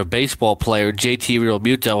Miami if you're a baseball player. JT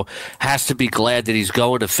Realmuto has to be glad that he's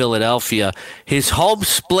going to Philadelphia. His home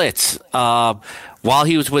splits while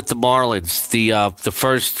he was with the Marlins, the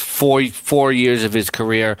first four years of his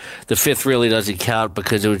career. The fifth really doesn't count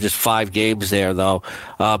because it was just 5 games there, though.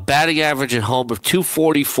 Batting average at home of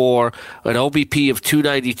 .244, an OBP of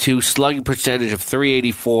 .292, slugging percentage of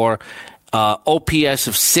 .384, OPS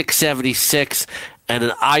of .676, and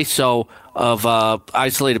an ISO of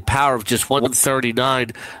isolated power of just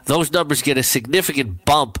 139. Those numbers get a significant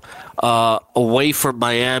bump away from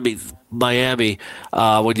Miami.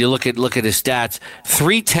 When you look at his stats,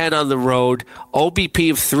 310 on the road,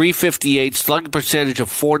 OBP of 358, slugging percentage of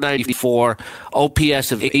 494,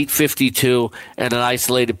 OPS of 852, and an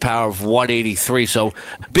isolated power of 183. So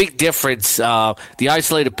big difference. The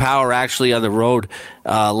isolated power actually on the road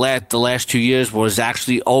the last 2 years was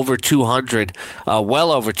actually over 200,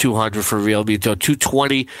 well over 200 for Realmuto.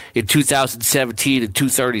 220 in 2017 and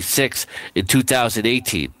 236 in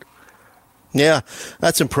 2018. Yeah,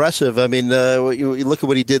 that's impressive. I mean, you look at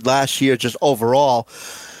what he did last year just overall.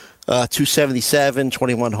 277,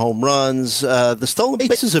 21 home runs. The stolen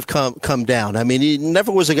bases have come down. I mean, he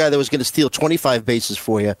never was a guy that was going to steal 25 bases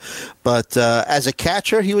for you. But as a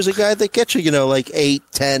catcher, he was a guy that gets you, like 8,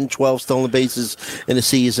 10, 12 stolen bases in a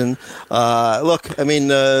season. Look, I mean,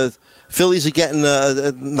 Phillies are getting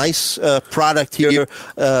a nice product here.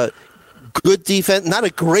 good defense, not a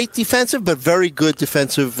great defensive, but very good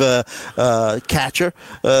defensive catcher.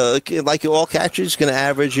 Like all catchers, going to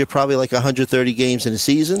average you probably like 130 games in a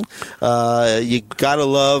season. You got to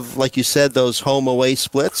love, like you said, those home-away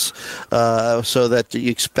splits, so that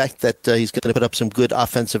you expect that he's going to put up some good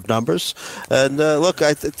offensive numbers. And look,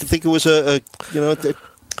 I think it was a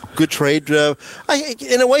good trade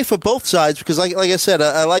in a way for both sides, because like I said,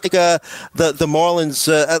 I like the Marlins.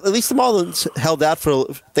 At least the Marlins held out for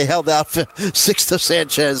Sixto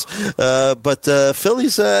Sanchez, but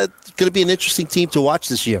Philly's going to be an interesting team to watch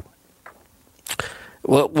this year.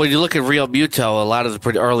 Well, when you look at Realmuto, a lot of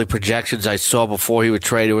the early projections I saw before he was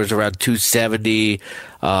traded was around 270,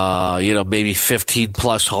 maybe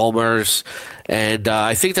 15-plus homers. And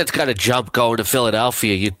I think that's got to jump going to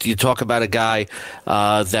Philadelphia. You talk about a guy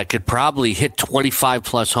that could probably hit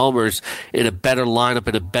 25-plus homers in a better lineup,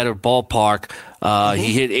 in a better ballpark.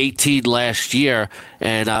 He hit 18 last year,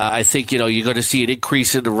 and I think, you're going to see an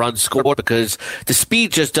increase in the run scored because the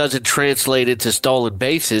speed just doesn't translate into stolen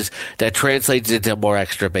bases. That translates into more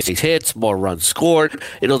extra base hits, more runs scored.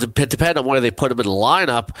 It'll depend on where they put him in the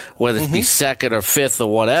lineup, whether it be second or fifth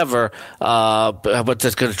or whatever, but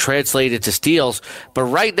that's going to translate into steals. But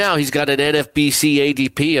right now, he's got an NFBC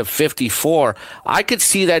ADP of 54. I could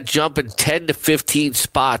see that jump in 10 to 15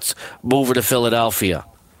 spots moving to Philadelphia.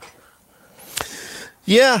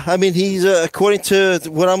 Yeah, I mean, he's according to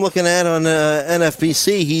what I'm looking at on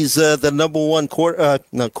NFBC, he's the number one quarterback,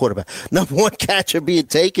 number one catcher being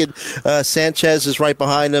taken. Sanchez is right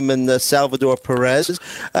behind him, and Salvador Perez.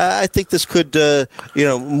 I think this could,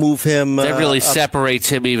 move him. That really separates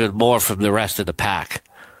him even more from the rest of the pack.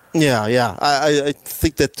 Yeah. I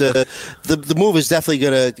think that the move is definitely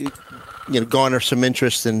going to garner some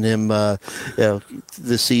interest in him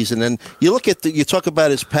this season. And you look at you talk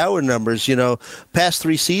about his power numbers. Past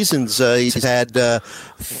 3 seasons he's had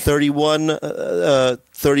 31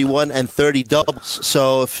 and 30 doubles.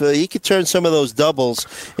 So if he could turn some of those doubles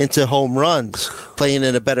into home runs, playing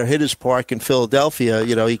in a better hitter's park in Philadelphia,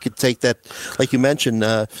 he could take that, like you mentioned,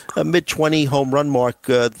 a mid-20 home run mark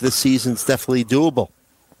this season's definitely doable.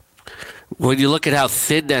 When you look at how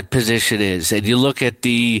thin that position is, and you look at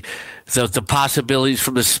the possibilities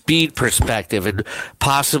from a speed perspective, and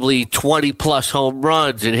possibly 20-plus home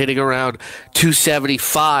runs and hitting around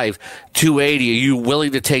 275, 280, are you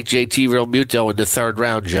willing to take JT Realmuto in the third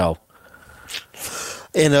round, Joe?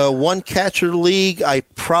 In a one-catcher league, I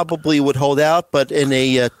probably would hold out, but in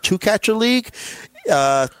a two-catcher league,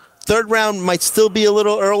 third round might still be a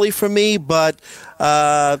little early for me, but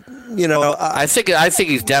I think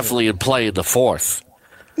he's definitely in play in the fourth.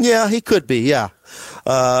 Yeah, he could be. Yeah,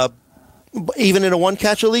 even in a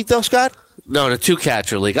one-catcher league, though, Scott. No, in a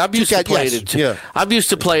two-catcher league. I'm used to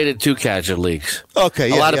playing in two-catcher leagues.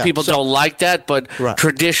 Okay, a lot of people don't like that, but right.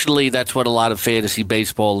 Traditionally, that's what a lot of fantasy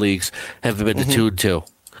baseball leagues have been attuned to.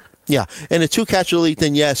 Yeah, in a two-catcher league,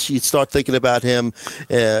 then yes, you'd start thinking about him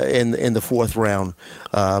in the fourth round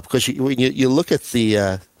because when you look at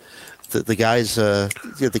the guys,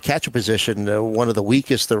 the catcher position, one of the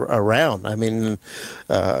weakest around. I mean,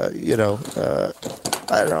 I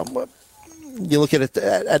don't know. You look at it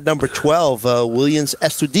at number 12, Williams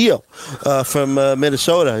Estudillo from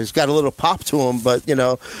Minnesota. He's got a little pop to him, but you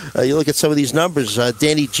look at some of these numbers.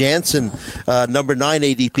 Danny Jansen, number 9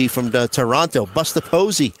 ADP from Toronto. Buster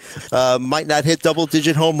Posey might not hit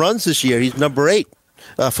double-digit home runs this year. He's number 8.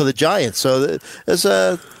 For the Giants. So there's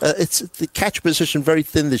it's the catcher position very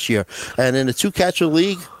thin this year. And in a two-catcher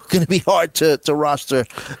league, going to be hard to roster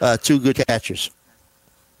 2 good catchers.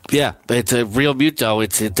 Yeah, it's a Realmuto.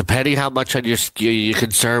 It's depending how much on you're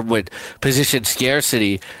concerned with position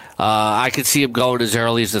scarcity. I could see him going as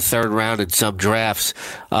early as the third round in some drafts.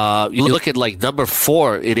 You look at like number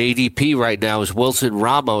 4 in ADP right now is Wilson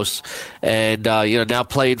Ramos, and now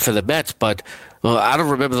playing for the Mets, but I don't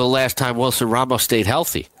remember the last time Wilson Ramos stayed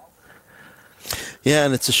healthy. Yeah,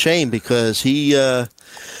 and it's a shame because he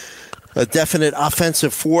a definite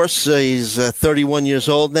offensive force. He's 31 years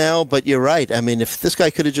old now, but you're right. I mean, if this guy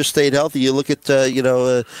could have just stayed healthy, you look at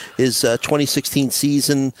his 2016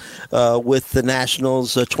 season with the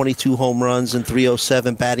Nationals, 22 home runs and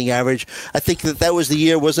 307 batting average. I think that was the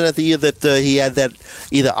year, wasn't it? The year that he had that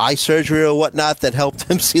either eye surgery or whatnot that helped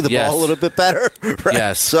him see the ball a little bit better. Right?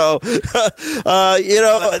 Yes. So,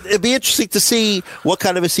 it'd be interesting to see what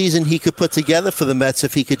kind of a season he could put together for the Mets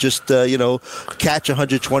if he could just, catch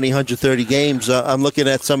 120, 130 games. I'm looking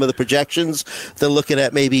at some of the projections. They're looking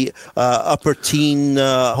at maybe upper teen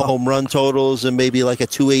home run totals and maybe like a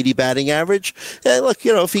 280 batting average. And look,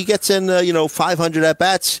 if he gets in, 500 at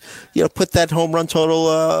bats, put that home run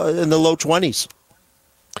total in the low 20s.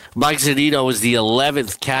 Mike Zunino is the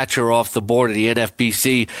 11th catcher off the board of the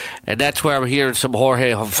NFBC, and that's where I'm hearing some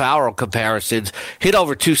Jorge Alfaro comparisons. Hit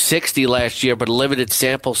over 260 last year, but a limited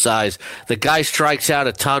sample size. The guy strikes out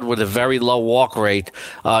a ton with a very low walk rate.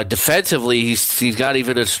 Defensively, he's got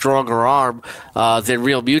even a stronger arm than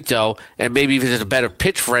Realmuto, and maybe even a better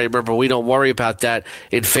pitch framer, but we don't worry about that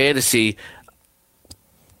in fantasy.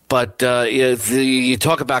 But you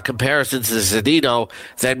talk about comparisons to Zunino,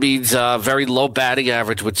 that means very low batting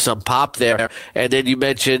average with some pop there. And then you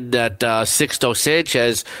mentioned that Sixto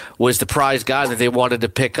Sanchez was the prize guy that they wanted to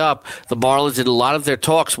pick up. The Marlins, in a lot of their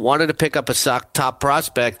talks, wanted to pick up a top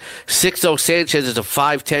prospect. Sixto Sanchez is a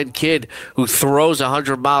 5'10 kid who throws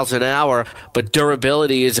 100 miles an hour, but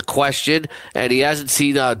durability is a question. And he hasn't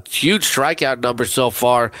seen a huge strikeout number so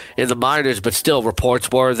far in the minors, but still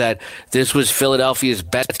reports were that this was Philadelphia's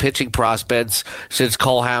best pitching prospects since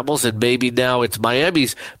Cole Hamels, and maybe now it's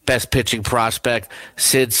Miami's best pitching prospect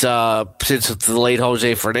since the late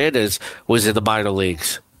Jose Fernandez was in the minor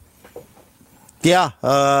leagues. Yeah,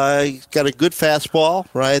 he's got a good fastball,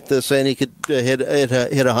 right? They're saying he could hit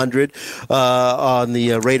 100 on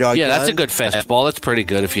the radar. Yeah, gun. that's a good fastball. That's pretty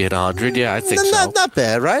good if you hit 100. Yeah, I think so. Not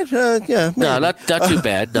bad, right? Yeah. No, not too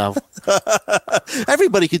bad. No.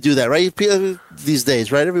 Everybody could do that, right? These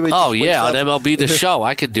days, right? Everybody. Oh yeah, on MLB The Show,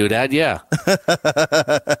 I could do that. Yeah.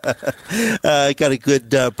 Got a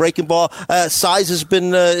good breaking ball. Size has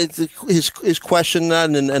been his question,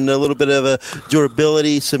 and a little bit of a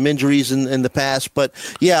durability, some injuries in the past. But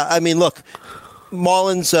yeah, I mean, look,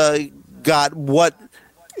 Marlins got what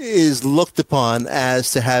is looked upon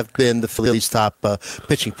as to have been the Phillies' top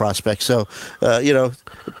pitching prospect. So,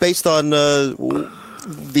 based on the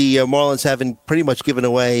Marlins having pretty much given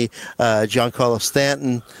away Giancarlo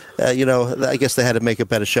Stanton, I guess they had to make a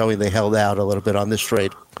better showing. They held out a little bit on this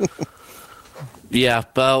trade. Yeah,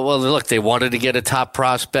 well, look, they wanted to get a top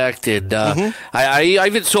prospect, and I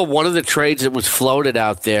even saw one of the trades that was floated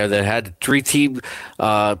out there that had a three-team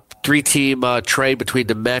trade between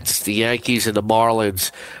the Mets, the Yankees, and the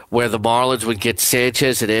Marlins, where the Marlins would get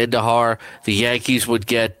Sanchez and Andujar, the Yankees would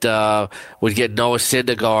get Noah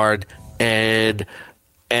Syndergaard, and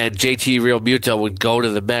JT Realmuto would go to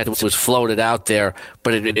the Mets. It was floated out there,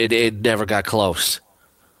 but it never got close.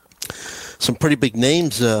 Some pretty big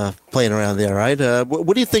names playing around there, right?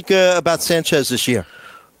 What do you think about Sanchez this year?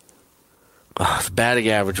 The batting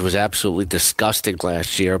average was absolutely disgusting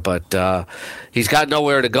last year, but he's got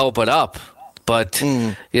nowhere to go but up. But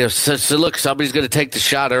so look, somebody's going to take the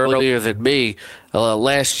shot earlier than me.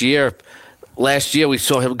 Last year we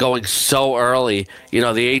saw him going so early. The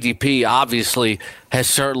ADP obviously has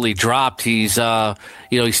certainly dropped. He's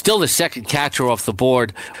he's still the second catcher off the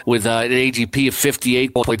board with an ADP of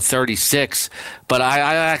 58.36. But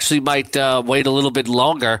I actually might wait a little bit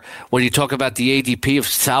longer when you talk about the ADP of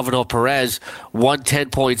Salvador Perez,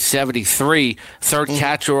 110.73, third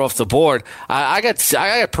catcher off the board. I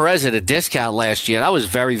got Perez at a discount last year, and I was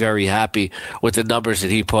very, very happy with the numbers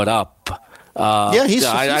that he put up. He's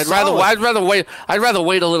I'd rather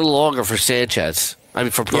wait a little longer for Sanchez.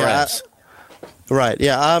 For Perez. Right.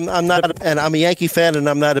 Yeah. I'm not, and I'm a Yankee fan, and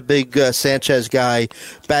I'm not a big Sanchez guy.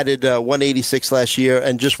 Batted 186 last year,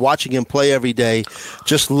 and just watching him play every day,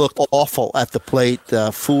 just looked awful at the plate.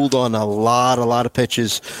 Fooled on a lot of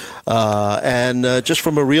pitches, and just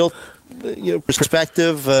from a real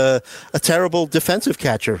perspective, a terrible defensive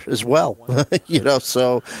catcher as well.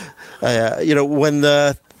 So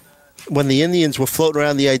when the Indians were floating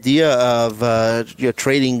around the idea of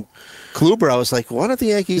trading Kluber, I was like, why don't the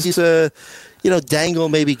Yankees dangle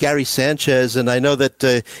maybe Gary Sanchez? And I know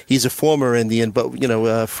that he's a former Indian, but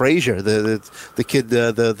Frazier, the kid,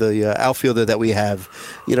 the outfielder that we have,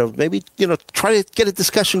 maybe try to get a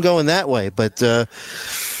discussion going that way. But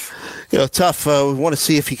tough. We want to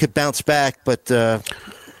see if he could bounce back, but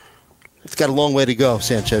it's got a long way to go.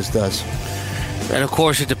 Sanchez does. And, of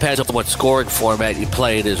course, it depends on what scoring format you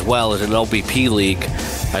play in as well. As an OBP league,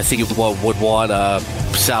 I think you would want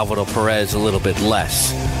Salvador Perez a little bit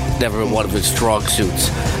less. Never been one of his strong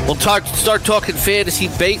suits. We'll start talking fantasy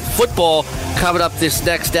football coming up this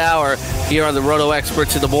next hour here on the Roto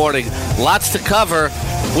Experts in the Morning. Lots to cover.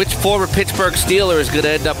 Which former Pittsburgh Steeler is going to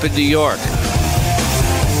end up in New York?